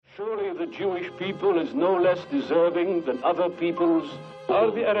Surely the Jewish people is no less deserving than other peoples. Are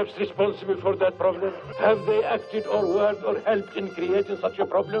the Arabs responsible for that problem? Have they acted or worked or helped in creating such a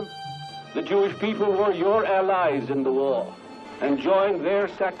problem? The Jewish people were your allies in the war and joined their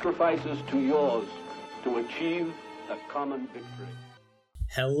sacrifices to yours to achieve a common victory.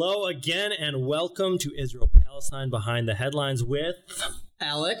 Hello again and welcome to Israel-Palestine Behind the Headlines with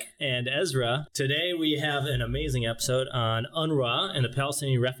Alec and Ezra. Today we have an amazing episode on UNRWA and the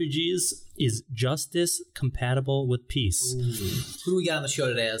Palestinian refugees. Is justice compatible with peace? Ooh. Who do we got on the show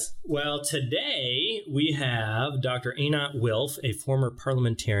today, Ez? Well, today we have Dr. Einat Wilf, a former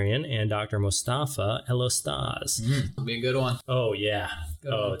parliamentarian, and Dr. Mostafa El-Ostaz. It'll be a good one. Oh, yeah.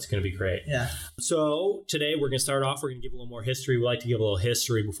 It's going to be great. Yeah. So today we're going to start off. We're going to give a little more history. We like to give a little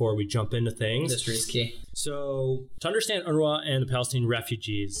history before we jump into things. History is key. So to understand UNRWA and the Palestinian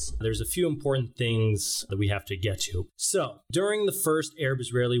refugees, there's a few important things that we have to get to. So during the first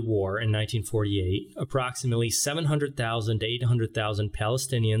Arab-Israeli War in 1948, approximately 700,000 to 800,000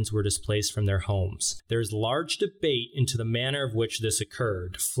 Palestinians were displaced from their homes. There's large debate into the manner of which this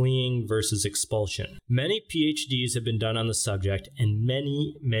occurred, fleeing versus expulsion. Many PhDs have been done on the subject, and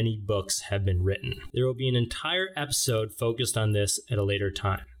many books have been written. There will be an entire episode focused on this at a later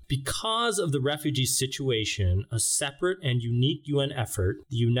time. Because of the refugee situation, a separate and unique UN effort,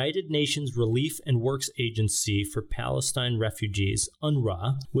 the United Nations Relief and Works Agency for Palestine Refugees,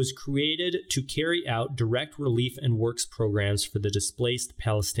 UNRWA, was created to carry out direct relief and works programs for the displaced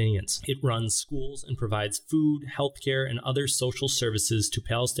Palestinians. It runs schools and provides food, healthcare, and other social services to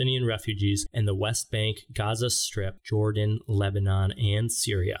Palestinian refugees in the West Bank, Gaza Strip, Jordan, Lebanon, and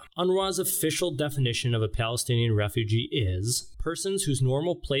Syria. UNRWA's official definition of a Palestinian refugee is persons whose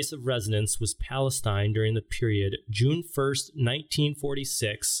normal place of residence was Palestine during the period June 1st,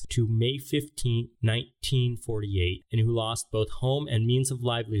 1946 to May 15, 1948, and who lost both home and means of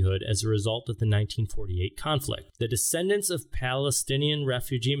livelihood as a result of the 1948 conflict. The descendants of Palestinian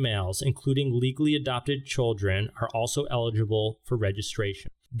refugee males, including legally adopted children, are also eligible for registration.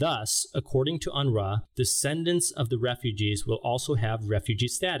 Thus, according to UNRWA, descendants of the refugees will also have refugee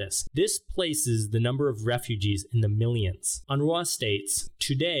status. This places the number of refugees in the millions. UNRWA states,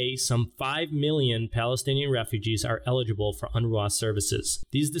 today, some 5 million Palestinian refugees are eligible for UNRWA services.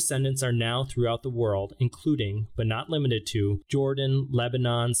 These descendants are now throughout the world, including, but not limited to, Jordan,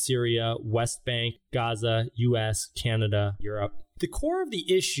 Lebanon, Syria, West Bank, Gaza, US, Canada, Europe. The core of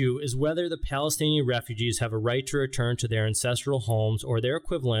the issue is whether the Palestinian refugees have a right to return to their ancestral homes or their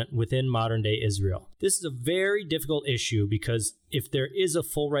equivalent within modern-day Israel. This is a very difficult issue because if there is a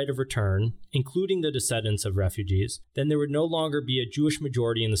full right of return, including the descendants of refugees, then there would no longer be a Jewish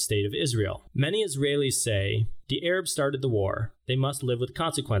majority in the state of Israel. Many Israelis say the Arabs started the war, they must live with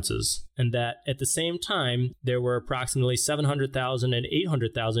consequences, and that at the same time, there were approximately 700,000 and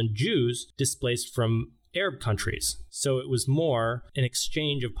 800,000 Jews displaced from Arab countries, so it was more an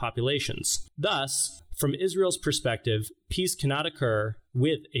exchange of populations. Thus, from Israel's perspective, peace cannot occur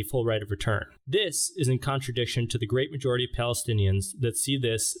with a full right of return. This is in contradiction to the great majority of Palestinians that see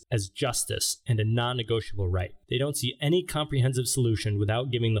this as justice and a non-negotiable right. They don't see any comprehensive solution without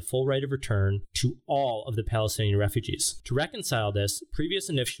giving the full right of return to all of the Palestinian refugees. To reconcile this, previous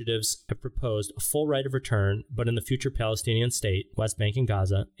initiatives have proposed a full right of return, but in the future Palestinian state, West Bank and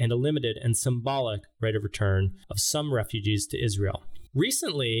Gaza, and a limited and symbolic right of return of some refugees to Israel.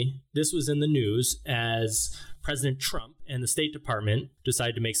 Recently, this was in the news as President Trump and the State Department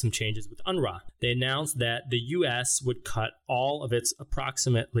decided to make some changes with UNRWA. They announced that the U.S. would cut all of its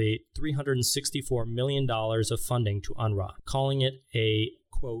approximately $364 million of funding to UNRWA, calling it a,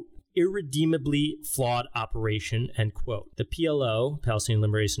 quote, irredeemably flawed operation, end quote. The PLO, Palestinian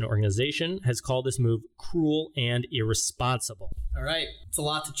Liberation Organization, has called this move cruel and irresponsible. All right. It's a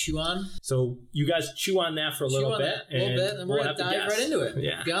lot to chew on. So you guys chew on that for a little bit. And we're going to dive right into it.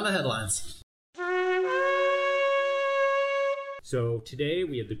 Yeah. Beyond the headlines. So today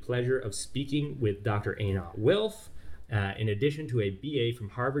we have the pleasure of speaking with Dr. Einat Wilf. In addition to a BA from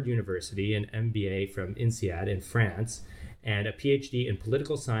Harvard University, an MBA from INSEAD in France, and a PhD in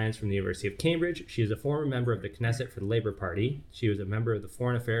political science from the University of Cambridge. She is a former member of the Knesset for the Labour Party. She was a member of the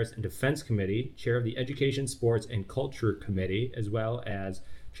Foreign Affairs and Defense Committee, chair of the Education, Sports, and Culture Committee, as well as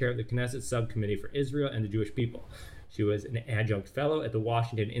chair of the Knesset Subcommittee for Israel and the Jewish People. She was an adjunct fellow at the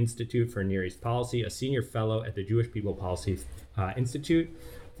Washington Institute for Near East Policy, a senior fellow at the Jewish People Policy Institute,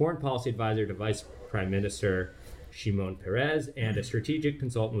 foreign policy advisor to Vice Prime Minister Shimon Peres, and a strategic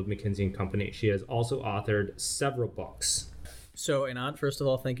consultant with McKinsey & Company. She has also authored several books. So, Einat, first of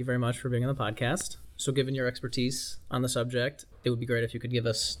all, thank you very much for being on the podcast. So given your expertise on the subject, it would be great if you could give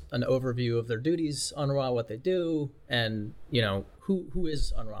us an overview of their duties, UNRWA, what they do, and, who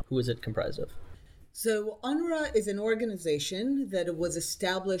is UNRWA? Who is it comprised of? So UNRWA is an organization that was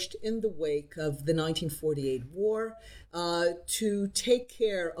established in the wake of the 1948 war to take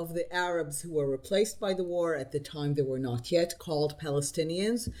care of the Arabs who were replaced by the war. At the time, they were not yet called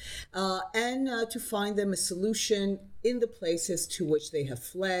Palestinians, and to find them a solution in the places to which they have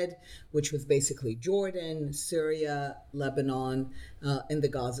fled, which was basically Jordan, Syria, Lebanon, and the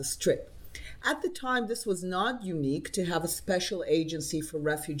Gaza Strip. At the time, this was not unique to have a special agency for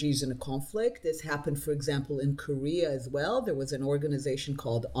refugees in a conflict. This happened, for example, in Korea as well. There was an organization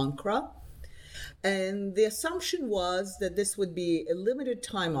called UNCRA. And the assumption was that this would be a limited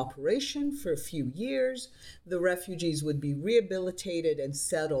time operation for a few years. The refugees would be rehabilitated and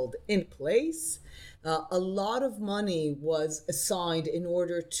settled in place. A lot of money was assigned in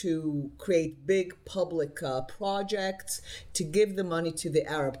order to create big public projects, to give the money to the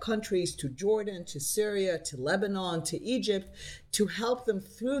Arab countries, to Jordan, to Syria, to Lebanon, to Egypt, to help them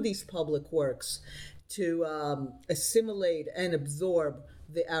through these public works, to assimilate and absorb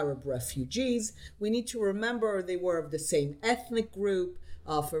the Arab refugees. We need to remember they were of the same ethnic group.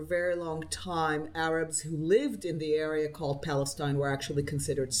 For a very long time, Arabs who lived in the area called Palestine were actually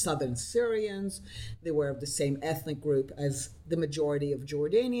considered southern Syrians. They were of the same ethnic group as the majority of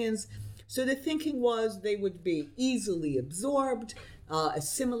Jordanians. So the thinking was they would be easily absorbed,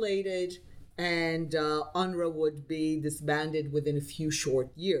 assimilated, and UNRWA would be disbanded within a few short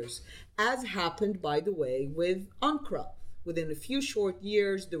years, as happened, by the way, with UNCRA. Within a few short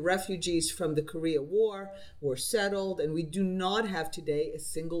years, the refugees from the Korea War were settled, and we do not have today a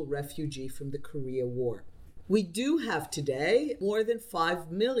single refugee from the Korea War. We do have today more than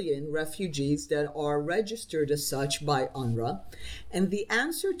 5 million refugees that are registered as such by UNRWA. And the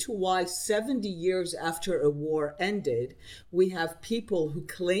answer to why 70 years after a war ended, we have people who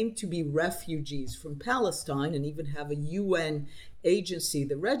claim to be refugees from Palestine and even have a UN agency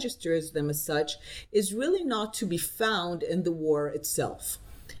that registers them as such, is really not to be found in the war itself.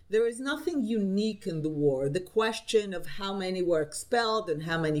 There is nothing unique in the war. The question of how many were expelled and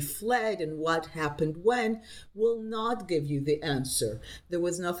how many fled and what happened when will not give you the answer. There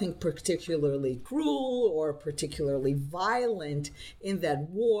was nothing particularly cruel or particularly violent in that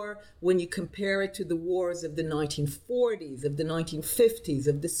war when you compare it to the wars of the 1940s, of the 1950s,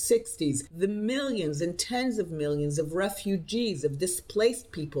 of the 60s, the millions and tens of millions of refugees, of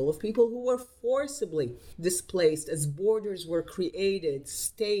displaced people, of people who were forcibly displaced as borders were created,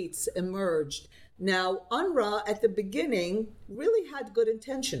 states emerged. Now, UNRWA at the beginning really had good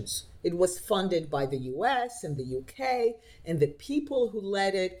intentions. It was funded by the US and the UK, and the people who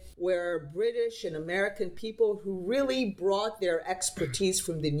led it were British and American people who really brought their expertise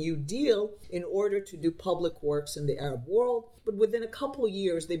from the New Deal in order to do public works in the Arab world. But within a couple of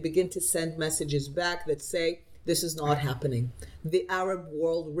years, they begin to send messages back that say, this is not happening. The Arab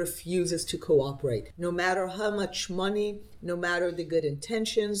world refuses to cooperate. No matter how much money, no matter the good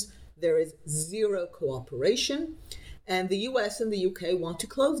intentions, there is zero cooperation. And the US and the UK want to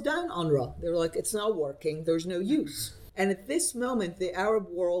close down UNRWA. They're like, it's not working, there's no use. And at this moment, the Arab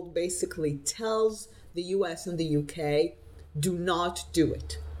world basically tells the US and the UK, do not do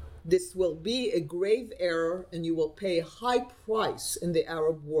it. This will be a grave error, and you will pay a high price in the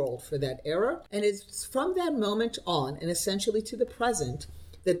Arab world for that error. And it's from that moment on, and essentially to the present,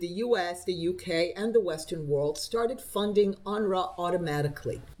 that the US, the UK, and the Western world started funding UNRWA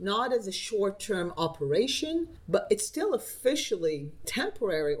automatically. Not as a short-term operation, but it's still officially a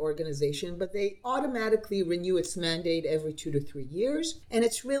temporary organization, but they automatically renew its mandate every 2 to 3 years, and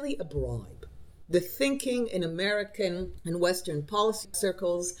it's really a bribe. The thinking in American and Western policy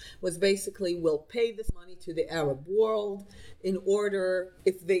circles was basically, we'll pay this money to the Arab world in order,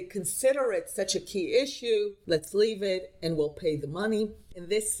 if they consider it such a key issue, let's leave it and we'll pay the money. And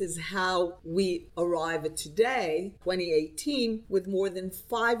this is how we arrive at today, 2018, with more than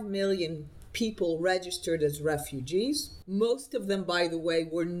 5 million people registered as refugees. Most of them, by the way,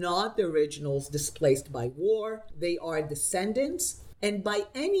 were not the originals displaced by war. They are descendants. And by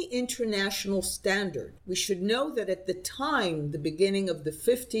any international standard, we should know that at the time, the beginning of the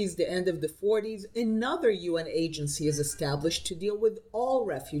 50s, the end of the 40s, another UN agency is established to deal with all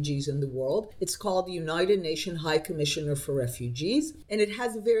refugees in the world. It's called the United Nations High Commissioner for Refugees, and it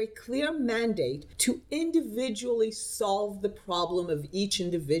has a very clear mandate to individually solve the problem of each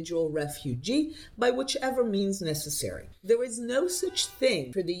individual refugee by whichever means necessary. There is no such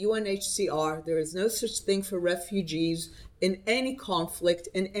thing for the UNHCR, there is no such thing for refugees in any conflict,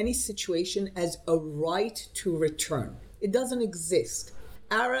 in any situation, as a right to return. It doesn't exist.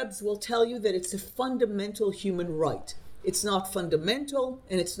 Arabs will tell you that it's a fundamental human right. It's not fundamental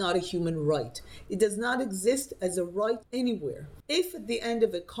and it's not a human right. It does not exist as a right anywhere. If at the end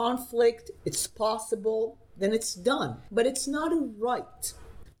of a conflict it's possible, then it's done. But it's not a right.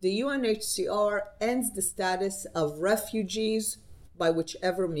 The UNHCR ends the status of refugees by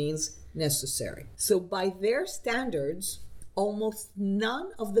whichever means necessary. So by their standards, almost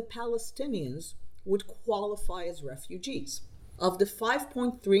none of the Palestinians would qualify as refugees. Of the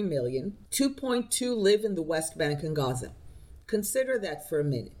 5.3 million, 2.2 live in the West Bank and Gaza. Consider that for a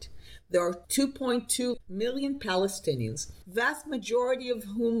minute. There are 2.2 million Palestinians, vast majority of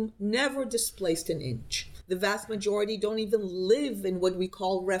whom never displaced an inch. The vast majority don't even live in what we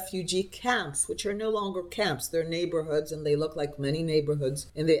call refugee camps, which are no longer camps. They're neighborhoods, and they look like many neighborhoods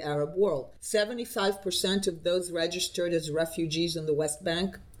in the Arab world. 75% of those registered as refugees in the West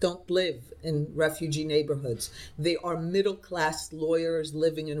Bank don't live in refugee neighborhoods. They are middle-class lawyers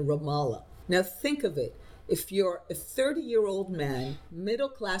living in Ramallah. Now think of it. If you're a 30-year-old man,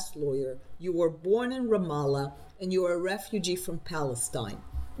 middle-class lawyer, you were born in Ramallah, and you are a refugee from Palestine.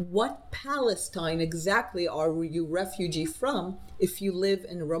 What Palestine exactly are you refugee from if you live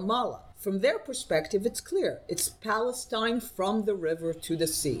in Ramallah? From their perspective, it's clear. It's Palestine from the river to the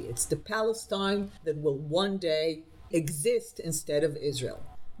sea. It's the Palestine that will one day exist instead of Israel.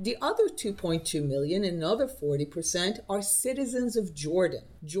 The other 2.2 million, another 40%, are citizens of Jordan.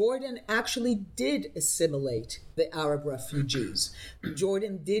 Jordan actually did assimilate the Arab refugees.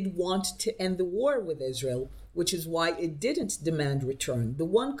 Jordan did want to end the war with Israel, which is why it didn't demand return. The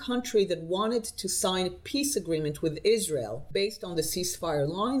one country that wanted to sign a peace agreement with Israel based on the ceasefire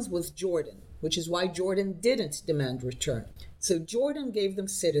lines was Jordan, which is why Jordan didn't demand return. So Jordan gave them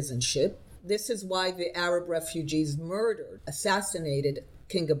citizenship. This is why the Arab refugees assassinated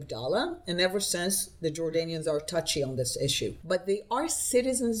King Abdallah, and ever since the Jordanians are touchy on this issue. But they are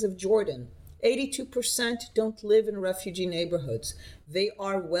citizens of Jordan. 82% don't live in refugee neighborhoods. They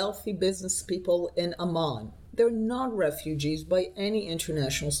are wealthy business people in Amman. They're not refugees by any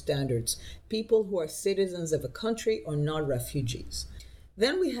international standards. People who are citizens of a country are not refugees.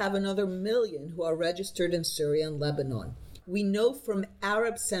 Then we have another million who are registered in Syria and Lebanon. We know from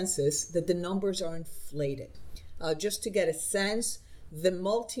Arab census that the numbers are inflated. Just to get a sense, the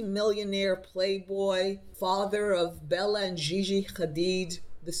multimillionaire playboy, father of Bella and Gigi Hadid,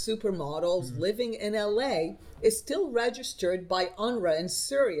 the supermodels living in LA, is still registered by UNRWA in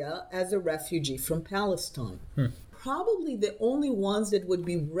Syria as a refugee from Palestine. Probably the only ones that would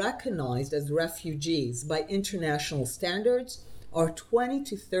be recognized as refugees by international standards are 20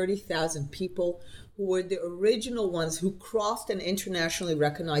 to 30,000 people who were the original ones who crossed an internationally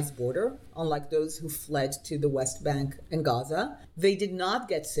recognized border, unlike those who fled to the West Bank and Gaza. They did not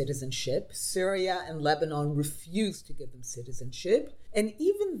get citizenship. Syria and Lebanon refused to give them citizenship. And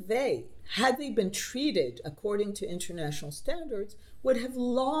even they, had they been treated according to international standards, would have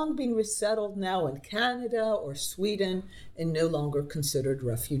long been resettled now in Canada or Sweden and no longer considered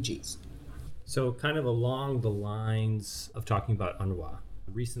refugees. So kind of along the lines of talking about UNRWA,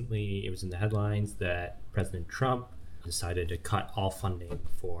 recently it was in the headlines that President Trump decided to cut all funding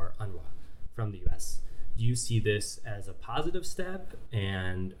for UNRWA from the U.S. Do you see this as a positive step?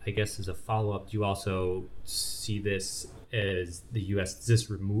 And I guess as a follow-up, do you also see this as the U.S., does this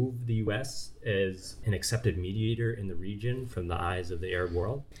remove the U.S. as an accepted mediator in the region from the eyes of the Arab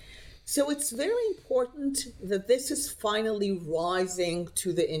world? So it's very important that this is finally rising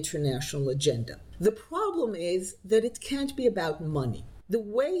to the international agenda. The problem is that it can't be about money. The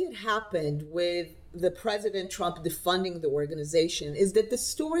way it happened with the President Trump defunding the organization is that the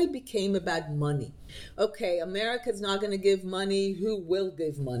story became about money. Okay, America's not going to give money, who will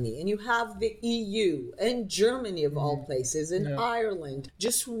give money? And you have the EU and Germany of all places and Ireland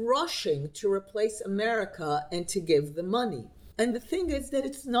just rushing to replace America and to give the money. And the thing is that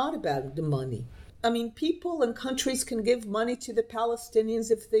it's not about the money. I mean, people and countries can give money to the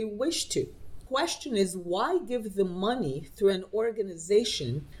Palestinians if they wish to. Question is, why give the money through an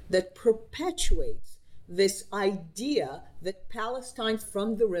organization that perpetuates this idea that Palestine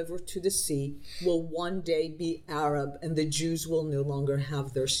from the river to the sea will one day be Arab and the Jews will no longer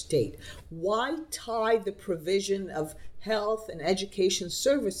have their state? Why tie the provision of health and education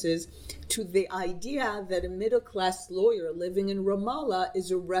services to the idea that a middle-class lawyer living in Ramallah is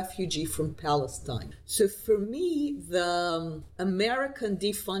a refugee from Palestine? So for me, the American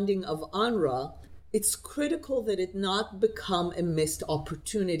defunding of UNRWA, it's critical that it not become a missed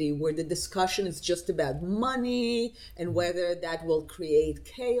opportunity where the discussion is just about money and whether that will create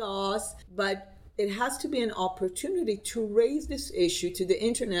chaos. But It has to be an opportunity to raise this issue to the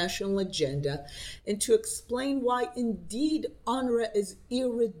international agenda and to explain why indeed UNRWA is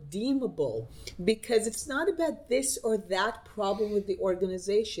irredeemable, because it's not about this or that problem with the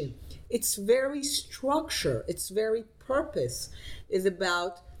organization. Its very structure, its very purpose is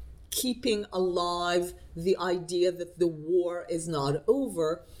about keeping alive the idea that the war is not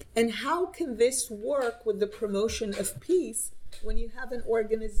over. And how can this work with the promotion of peace when you have an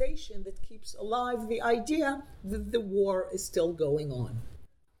organization that keeps alive the idea that the war is still going on?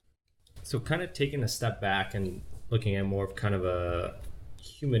 So kind of taking a step back and looking at more of kind of a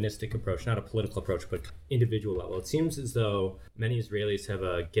humanistic approach, not a political approach, but individual level. It seems as though many Israelis have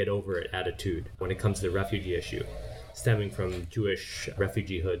a get over it attitude when it comes to the refugee issue, stemming from Jewish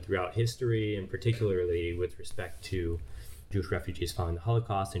refugeehood throughout history, and particularly with respect to Jewish refugees following the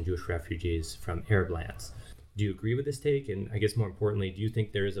Holocaust and Jewish refugees from Arab lands. Do you agree with this take? And I guess more importantly, do you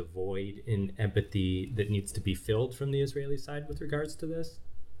think there is a void in empathy that needs to be filled from the Israeli side with regards to this?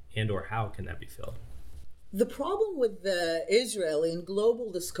 And or how can that be filled? The problem with the Israeli and global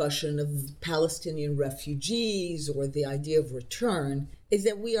discussion of Palestinian refugees or the idea of return is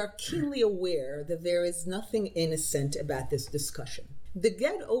that we are keenly aware that there is nothing innocent about this discussion. The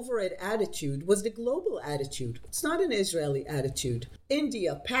get over it attitude was the global attitude. It's not an Israeli attitude.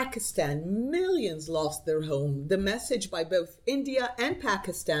 India, Pakistan, millions lost their home. The message by both India and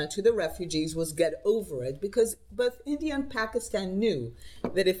Pakistan to the refugees was get over it, because both India and Pakistan knew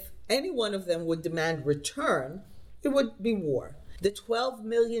that if any one of them would demand return, it would be war. The 12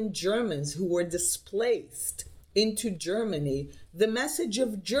 million Germans who were displaced into Germany, the message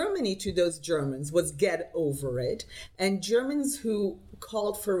of Germany to those Germans was get over it. And Germans who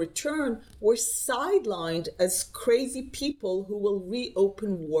called for return were sidelined as crazy people who will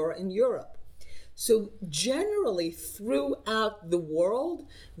reopen war in Europe. So generally throughout the world,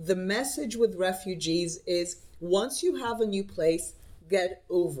 the message with refugees is once you have a new place, get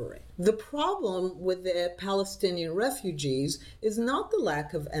over it. The problem with the Palestinian refugees is not the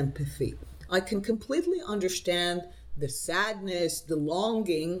lack of empathy. I can completely understand the sadness, the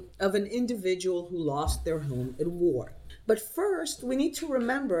longing of an individual who lost their home in war. But first, we need to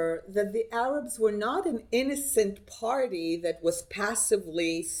remember that the Arabs were not an innocent party that was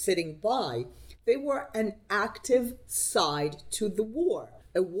passively sitting by. They were an active side to the war.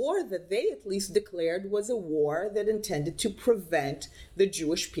 A war that they at least declared was a war that intended to prevent the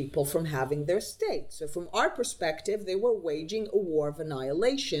Jewish people from having their state. So from our perspective, they were waging a war of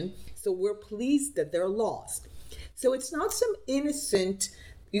annihilation. So we're pleased that they're lost. So it's not some innocent,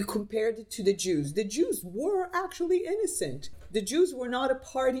 you compared it to the Jews. The Jews were actually innocent. The Jews were not a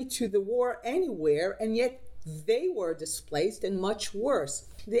party to the war anywhere, and yet they were displaced, and much worse.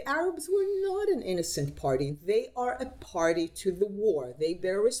 The Arabs were not an innocent party. They are a party to the war. They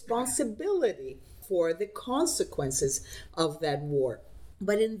bear responsibility for the consequences of that war.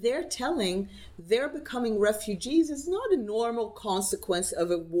 But in their telling, their becoming refugees is not a normal consequence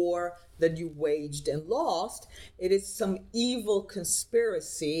of a war that you waged and lost. It is some evil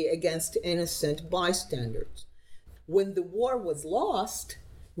conspiracy against innocent bystanders. When the war was lost,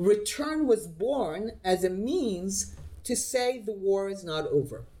 return was born as a means to say the war is not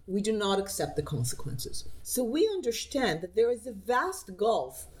over. We do not accept the consequences. So we understand that there is a vast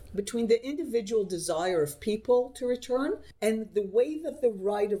gulf between the individual desire of people to return and the way that the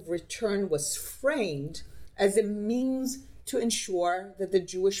right of return was framed as a means to ensure that the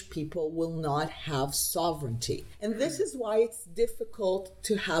Jewish people will not have sovereignty. And this is why it's difficult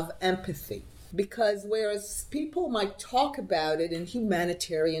to have empathy. Because whereas people might talk about it in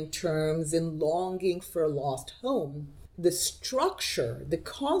humanitarian terms, in longing for a lost home, the structure, the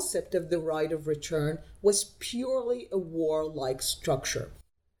concept of the right of return was purely a warlike structure.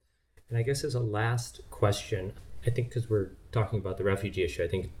 And I guess as a last question, I think because we're talking about the refugee issue, I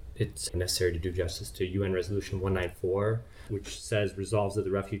think it's necessary to do justice to UN Resolution 194, which says resolves that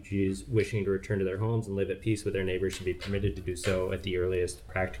the refugees wishing to return to their homes and live at peace with their neighbors should be permitted to do so at the earliest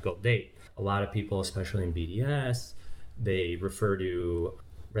practical date. A lot of people, especially in BDS, they refer to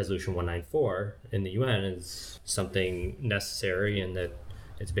Resolution 194 in the UN as something necessary, and that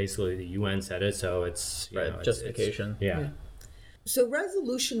it's basically the UN said it, so it's justification. Yeah. So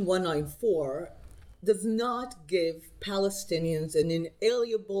Resolution 194 does not give Palestinians an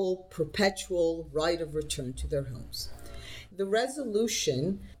inalienable, perpetual right of return to their homes. The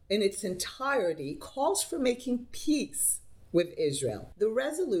resolution in its entirety calls for making peace with Israel. The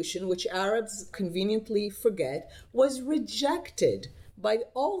resolution, which Arabs conveniently forget, was rejected by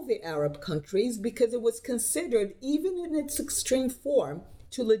all the Arab countries because it was considered, even in its extreme form,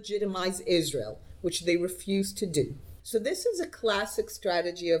 to legitimize Israel, which they refused to do. So this is a classic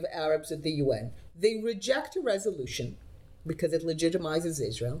strategy of Arabs at the UN. They reject a resolution because it legitimizes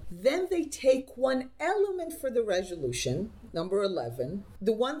Israel. Then they take one element for the resolution, number 11,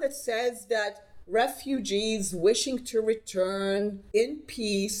 the one that says that refugees wishing to return in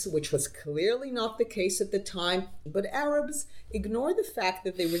peace, which was clearly not the case at the time, but Arabs ignore the fact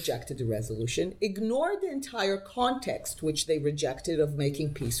that they rejected the resolution, ignore the entire context which they rejected of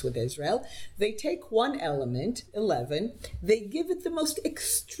making peace with Israel. They take one element, 11, they give it the most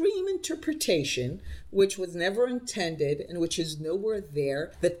extreme interpretation, which was never intended and which is nowhere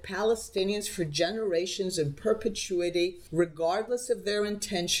there, that Palestinians for generations in perpetuity, regardless of their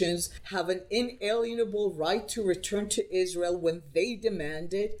intentions, have an inalienable right to return to Israel when they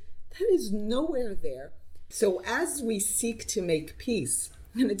demand it. That is nowhere there. So as we seek to make peace,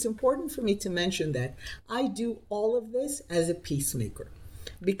 and it's important for me to mention that I do all of this as a peacemaker,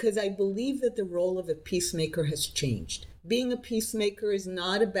 because I believe that the role of a peacemaker has changed. Being a peacemaker is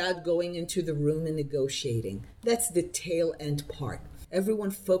not about going into the room and negotiating. That's the tail end part.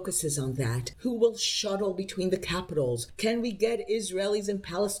 Everyone focuses on that. Who will shuttle between the capitals? Can we get Israelis and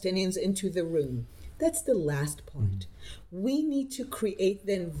Palestinians into the room? That's the last part. We need to create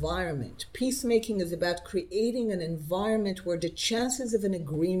the environment. Peacemaking is about creating an environment where the chances of an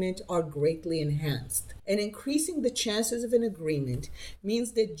agreement are greatly enhanced. And increasing the chances of an agreement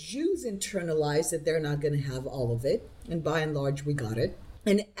means that Jews internalize that they're not going to have all of it, and by and large we got it.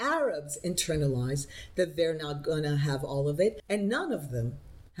 And Arabs internalize that they're not going to have all of it, and none of them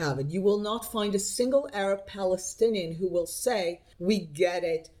have it. You will not find a single Arab Palestinian who will say, we get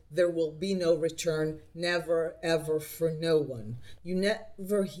it, there will be no return, never, ever, for no one. You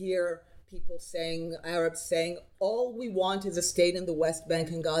never hear people saying, Arabs saying, all we want is a state in the West Bank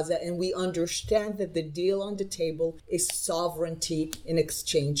and Gaza, and we understand that the deal on the table is sovereignty in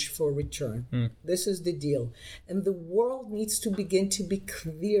exchange for return. This is the deal. And the world needs to begin to be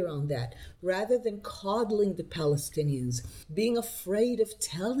clear on that, rather than coddling the Palestinians, being afraid of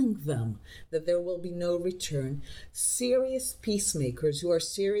telling them that there will be no return. Serious peacemakers who are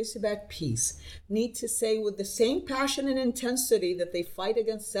serious about peace need to say with the same passion and intensity that they fight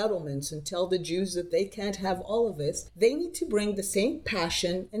against settlements and tell the Jews that they can't have all of this, they need to bring the same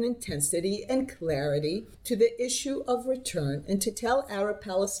passion and intensity and clarity to the issue of return and to tell Arab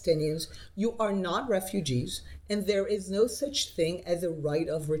Palestinians, you are not refugees and there is no such thing as a right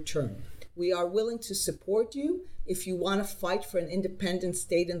of return. We are willing to support you if you want to fight for an independent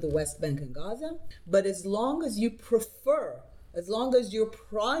state in the West Bank and Gaza, but as long as you prefer, as long as your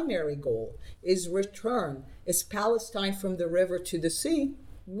primary goal is return, is Palestine from the river to the sea,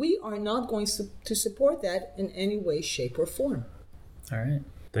 we are not going to support that in any way, shape, or form. All right.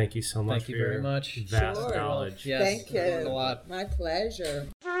 Thank you so much. Thank you very much. Vast Sure. knowledge. Yes, Thank you. I learned a lot. My pleasure.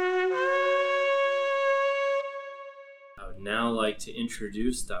 I would now like to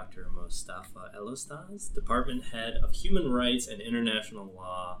introduce Dr. Mostafa Elostaz, Department Head of Human Rights and International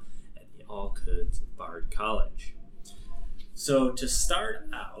Law at the Al-Quds Bard College. So to start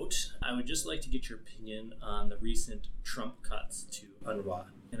out, I would just like to get your opinion on the recent Trump cuts to UNRWA.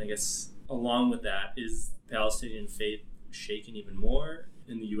 And I guess along with that, is Palestinian faith shaken even more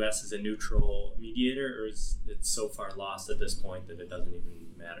in the U.S. as a neutral mediator, or is it so far lost at this point that it doesn't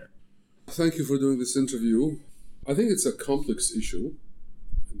even matter? Thank you for doing this interview. I think it's a complex issue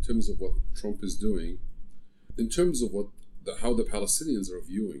in terms of what Trump is doing. In terms of how the Palestinians are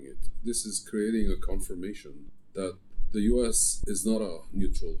viewing it, this is creating a confirmation that the U.S. is not a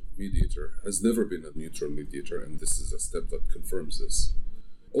neutral mediator, has never been a neutral mediator, and this is a step that confirms this.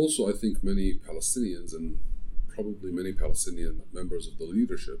 Also, I think many Palestinians, and probably many Palestinian members of the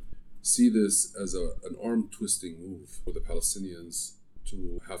leadership, see this as an arm-twisting move for the Palestinians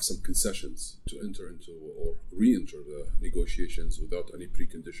to have some concessions to enter into or re-enter the negotiations without any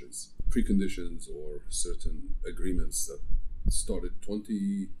preconditions or certain agreements that started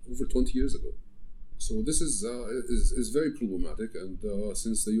over 20 years ago. So this is very problematic, and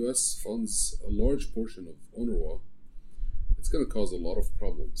since the U.S. funds a large portion of UNRWA, it's going to cause a lot of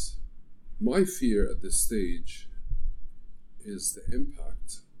problems. My fear at this stage is the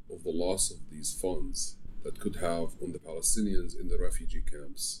impact of the loss of these funds that could have on the Palestinians in the refugee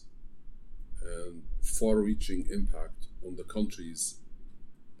camps, and far-reaching impact on the countries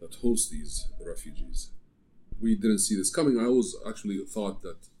that host these refugees. We didn't see this coming. I always actually thought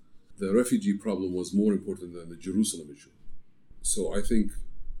that the refugee problem was more important than the Jerusalem issue. So I think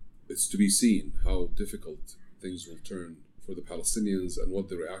it's to be seen how difficult things will turn for the Palestinians and what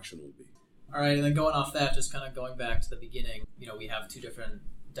the reaction will be. All right, and then going off that, just kind of going back to the beginning, we have two different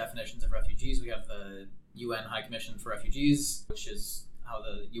definitions of refugees. We have the UN High Commission for Refugees, which is how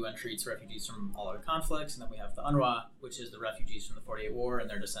the UN treats refugees from all other conflicts, and then we have the UNRWA, which is the refugees from the 48 War and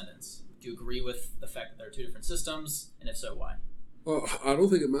their descendants. Do you agree with the fact that there are two different systems, and if so, why? I don't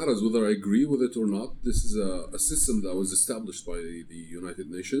think it matters whether I agree with it or not. This is a system that was established by the United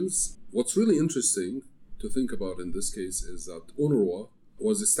Nations. What's really interesting to think about in this case is that UNRWA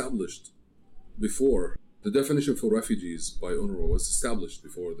was established before the definition for refugees by UNRWA was established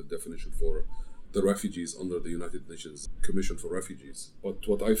before the definition for the refugees under the United Nations Commission for Refugees. But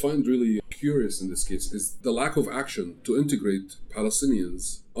what I find really curious in this case is the lack of action to integrate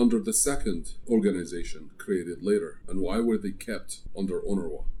Palestinians under the second organization created later. And why were they kept under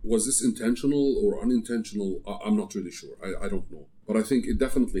UNRWA? Was this intentional or unintentional? I'm not really sure. I don't know. But I think it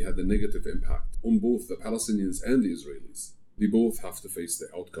definitely had a negative impact on both the Palestinians and the Israelis. They both have to face the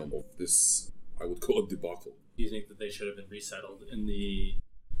outcome of this, I would call it, debacle. Do you think that they should have been resettled in the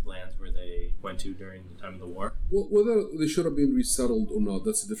lands where they went to during the time of the war? Well, whether they should have been resettled or not,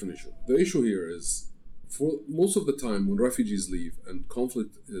 that's a different issue. The issue here is, for most of the time when refugees leave and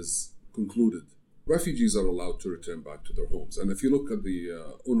conflict is concluded, refugees are allowed to return back to their homes. And if you look at the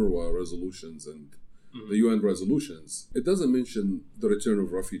UNRWA resolutions and the UN resolutions, it doesn't mention the return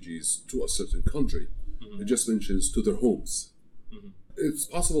of refugees to a certain country. It just mentions to their homes. It's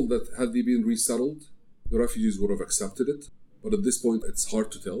possible that had they been resettled, the refugees would have accepted it. But at this point, it's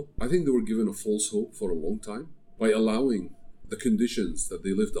hard to tell. I think they were given a false hope for a long time by allowing the conditions that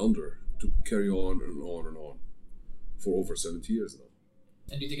they lived under to carry on and on and on for over 70 years now.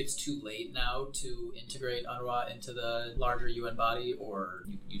 And do you think it's too late now to integrate UNRWA into the larger UN body, or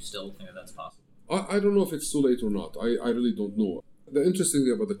you still think that that's possible? I don't know if it's too late or not. I really don't know. The interesting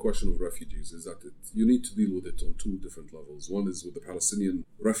thing about the question of refugees is that you need to deal with it on two different levels. One is with the Palestinian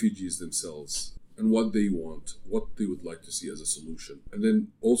refugees themselves and what they want, what they would like to see as a solution. And then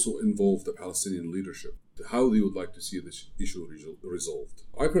also involve the Palestinian leadership, how they would like to see this issue resolved.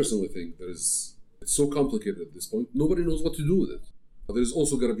 I personally think it's so complicated at this point, nobody knows what to do with it. There's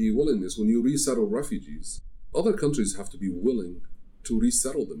also got to be willingness. When you resettle refugees, other countries have to be willing to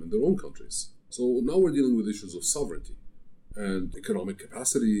resettle them in their own countries. So now we're dealing with issues of sovereignty and economic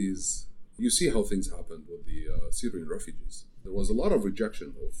capacities. You see how things happened with the Syrian refugees. There was a lot of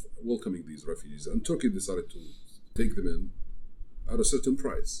rejection of welcoming these refugees, and Turkey decided to take them in at a certain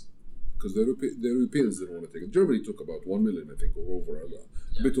price because the Europeans didn't want to take it. Germany took about 1 million, I think, or over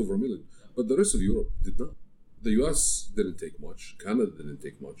a bit over 1 million, but the rest of Europe did not. The US didn't take much. Canada didn't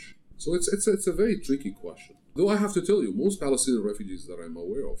take much. So it's a very tricky question. Though I have to tell you, most Palestinian refugees that I'm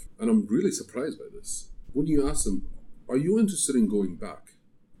aware of, and I'm really surprised by this, when you ask them, are you interested in going back?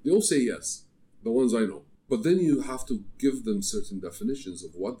 They all say yes, the ones I know. But then you have to give them certain definitions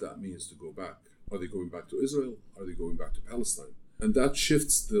of what that means to go back. Are they going back to Israel? Are they going back to Palestine? And that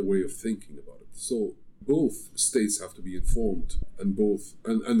shifts the way of thinking about it. So both states have to be informed, and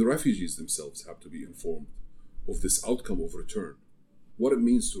the refugees themselves have to be informed of this outcome of return, what it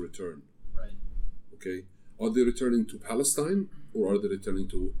means to return. Right. Okay? Are they returning to Palestine, or are they returning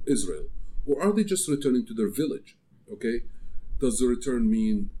to Israel? Or are they just returning to their village? Okay? Does the return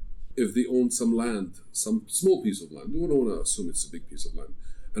mean if they own some land, some small piece of land? We don't want to assume it's a big piece of land.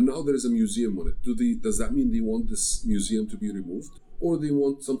 And now there is a museum on it. Does that mean they want this museum to be removed? Or they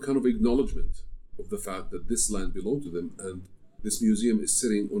want some kind of acknowledgement of the fact that this land belonged to them and this museum is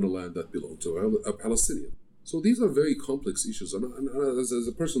sitting on a land that belonged to a Palestinian? So these are very complex issues, and as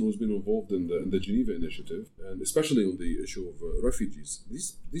a person who's been involved in the Geneva Initiative, and especially on the issue of refugees,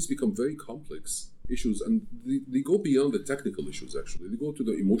 these become very complex issues, and they go beyond the technical issues, actually. They go to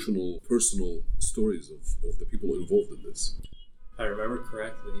the emotional, personal stories of the people involved in this. If I remember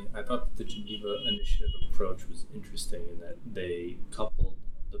correctly, I thought that the Geneva Initiative approach was interesting in that they coupled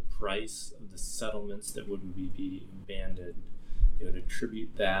the price of the settlements that would be abandoned. They would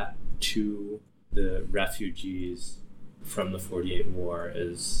attribute that to the refugees from the 48 War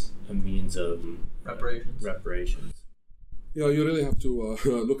as a means of reparations. Yeah, you really have to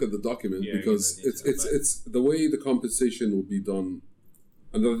look at the document because it's the way the compensation will be done,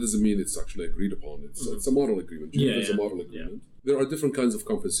 and that doesn't mean it's actually agreed upon. It's a model agreement. It's a model agreement. There are different kinds of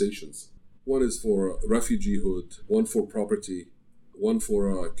compensations. One is for refugeehood, one for property, one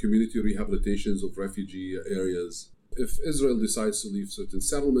for community rehabilitations of refugee areas. If Israel decides to leave certain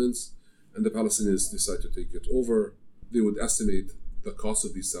settlements and the Palestinians decide to take it over, they would estimate the cost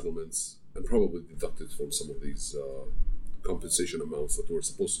of these settlements and probably deduct it from some of these compensation amounts that were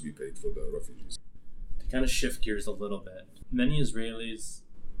supposed to be paid for the refugees. To kind of shift gears a little bit, many Israelis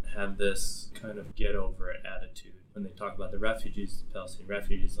have this kind of get over it attitude. When they talk about the refugees, the Palestinian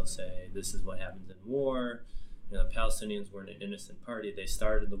refugees, they'll say, this is what happens in war. You know, the Palestinians weren't an innocent party. They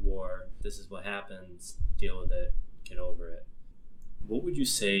started the war. This is what happens. Deal with it. Get over it. what would you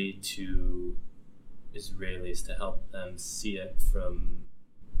say to Israelis to help them see it from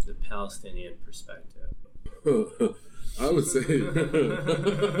the Palestinian perspective? I would say,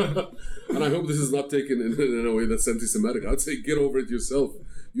 and I hope this is not taken in a way that's anti-Semitic, I'd say get over it yourself.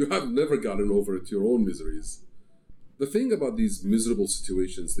 You have never gotten over it, your own miseries. The thing about these miserable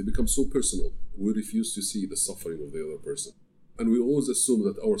situations, they become so personal, we refuse to see the suffering of the other person. And we always assume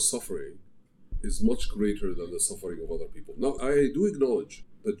that our suffering is much greater than the suffering of other people. Now, I do acknowledge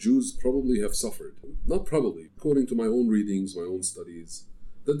that Jews probably have suffered. Not probably, according to my own readings, my own studies,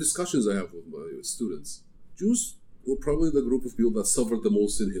 the discussions I have with my students, Jews were probably the group of people that suffered the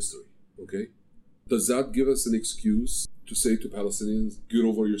most in history, okay? Does that give us an excuse to say to Palestinians, get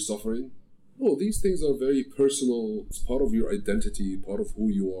over your suffering? No, these things are very personal. It's part of your identity, part of who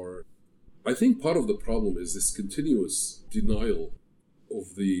you are. I think part of the problem is this continuous denial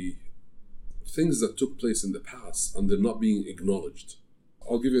of the things that took place in the past and they're not being acknowledged.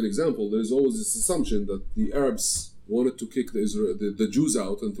 I'll give you an example. There's always this assumption that the Arabs wanted to kick the Jews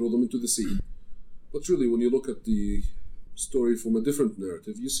out and throw them into the sea. But really, when you look at the story from a different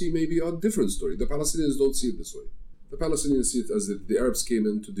narrative, you see maybe a different story. The Palestinians don't see it this way. The Palestinians see it as if the Arabs came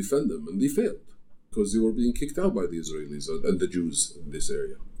in to defend them, and they failed because they were being kicked out by the Israelis and the Jews in this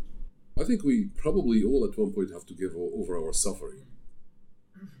area. I think we probably all at one point have to give over our suffering.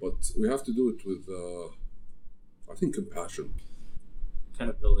 But we have to do it with, I think, compassion. Kind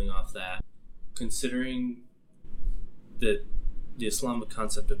of building off that, considering that the Islamic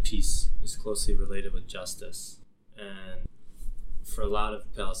concept of peace is closely related with justice, and for a lot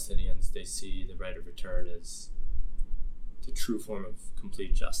of Palestinians, they see the right of return as the true form of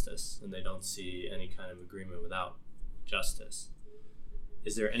complete justice, and they don't see any kind of agreement without justice.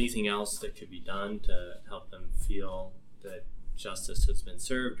 Is there anything else that could be done to help them feel that justice has been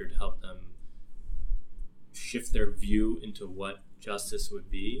served, or to help them shift their view into what justice would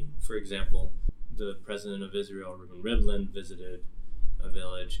be? For example, the president of Israel, Reuven Rivlin, visited a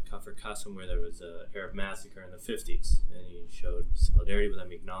village, Kafr Qasim, where there was an Arab massacre in the 50s, and he showed solidarity with them.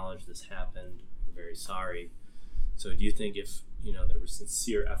 He acknowledged this happened. We're very sorry. So do you think if, there were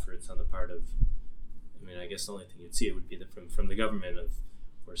sincere efforts on the part of, I guess the only thing you'd see it would be from the government of,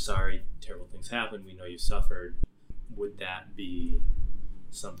 we're sorry, terrible things happened, we know you suffered, would that be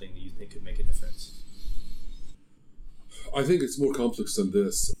something that you think could make a difference? I think it's more complex than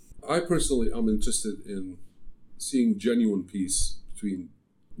this. I personally am interested in seeing genuine peace between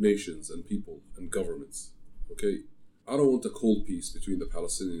nations and people and governments, okay? I don't want a cold peace between the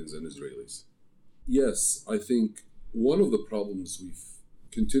Palestinians and Israelis. Yes, I think one of the problems we've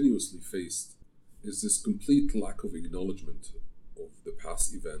continuously faced is this complete lack of acknowledgement of the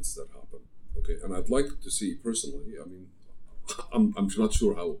past events that happened, okay? And I'd like to see personally, I'm not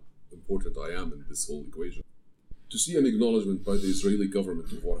sure how important I am in this whole equation, to see an acknowledgement by the Israeli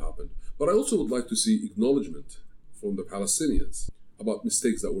government of what happened. But I also would like to see acknowledgement from the Palestinians about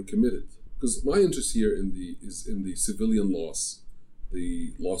mistakes that were committed. Because my interest here is in the civilian loss,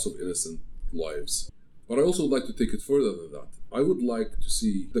 the loss of innocent lives. But I also would like to take it further than that. I would like to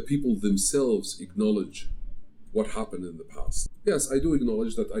see the people themselves acknowledge what happened in the past. Yes, I do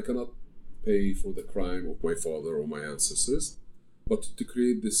acknowledge that I cannot pay for the crime of my father or my ancestors, but to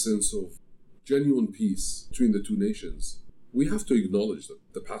create this sense of genuine peace between the two nations, we have to acknowledge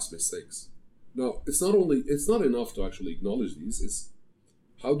the past mistakes. Now, it's not enough to actually acknowledge these, it's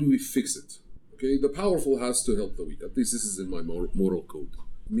how do we fix it? Okay, the powerful has to help the weak. At least this is in my moral code.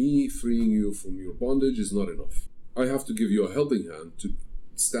 Me freeing you from your bondage is not enough. I have to give you a helping hand to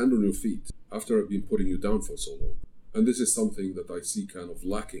stand on your feet after I've been putting you down for so long. And this is something that I see kind of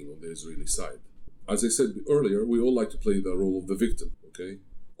lacking on the Israeli side. As I said earlier, we all like to play the role of the victim, okay?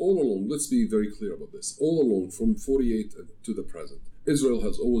 All along, let's be very clear about this, all along from 48 to the present, Israel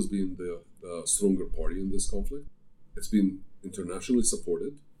has always been the stronger party in this conflict. It's been internationally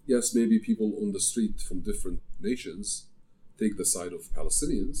supported. Yes, maybe people on the street from different nations take the side of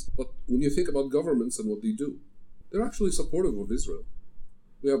Palestinians, but when you think about governments and what they do, they're actually supportive of Israel.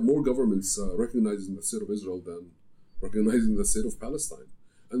 We have more governments recognizing the state of Israel than recognizing the state of Palestine.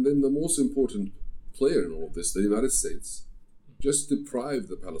 And then the most important player in all of this, the United States, just deprive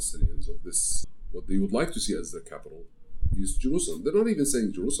the Palestinians of this, what they would like to see as their capital, East Jerusalem. They're not even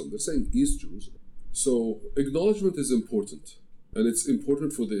saying Jerusalem, they're saying East Jerusalem. So acknowledgement is important, and it's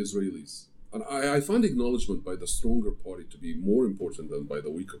important for the Israelis. And I find acknowledgement by the stronger party to be more important than by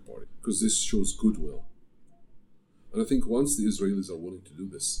the weaker party, because this shows goodwill. And I think once the Israelis are willing to do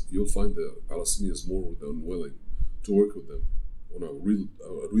this, you'll find the Palestinians more than willing to work with them on a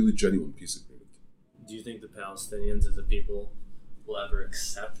really genuine peace agreement. Do you think the Palestinians as a people will ever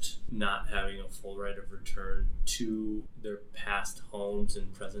accept not having a full right of return to their past homes in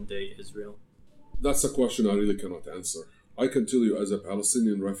present-day Israel? That's a question I really cannot answer. I can tell you, as a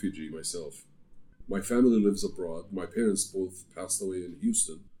Palestinian refugee myself, my family lives abroad. My parents both passed away in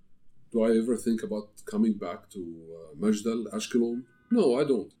Houston. Do I ever think about coming back to Majdal, Ashkelon? No, I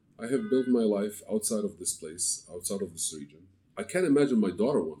don't. I have built my life outside of this place, outside of this region. I can't imagine my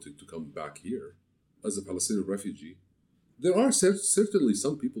daughter wanting to come back here as a Palestinian refugee. There are certainly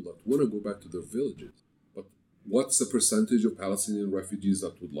some people that want to go back to their villages. But what's the percentage of Palestinian refugees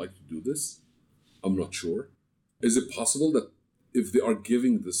that would like to do this? I'm not sure. Is it possible that if they are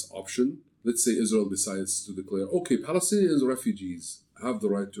giving this option, let's say Israel decides to declare, okay, Palestinian refugees have the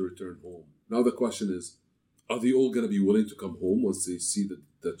right to return home. Now the question is, are they all going to be willing to come home once they see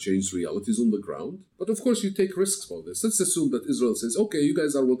the changed realities on the ground? But of course, you take risks for this. Let's assume that Israel says, okay, you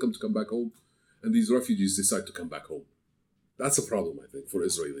guys are welcome to come back home, and these refugees decide to come back home. That's a problem, I think, for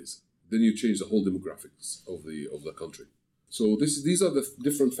Israelis. Then you change the whole demographics of the country. So these are the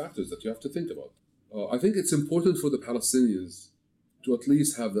different factors that you have to think about. I think it's important for the Palestinians to at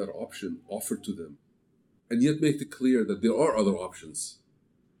least have that option offered to them, and yet make it clear that there are other options,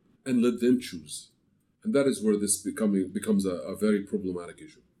 and let them choose. And that is where this becomes a very problematic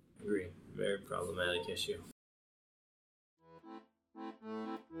issue. Agree. Very problematic issue.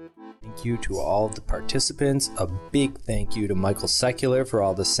 Thank you to all the participants. A big thank you to Michael Secular for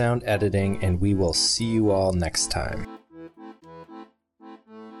all the sound editing, and we will see you all next time.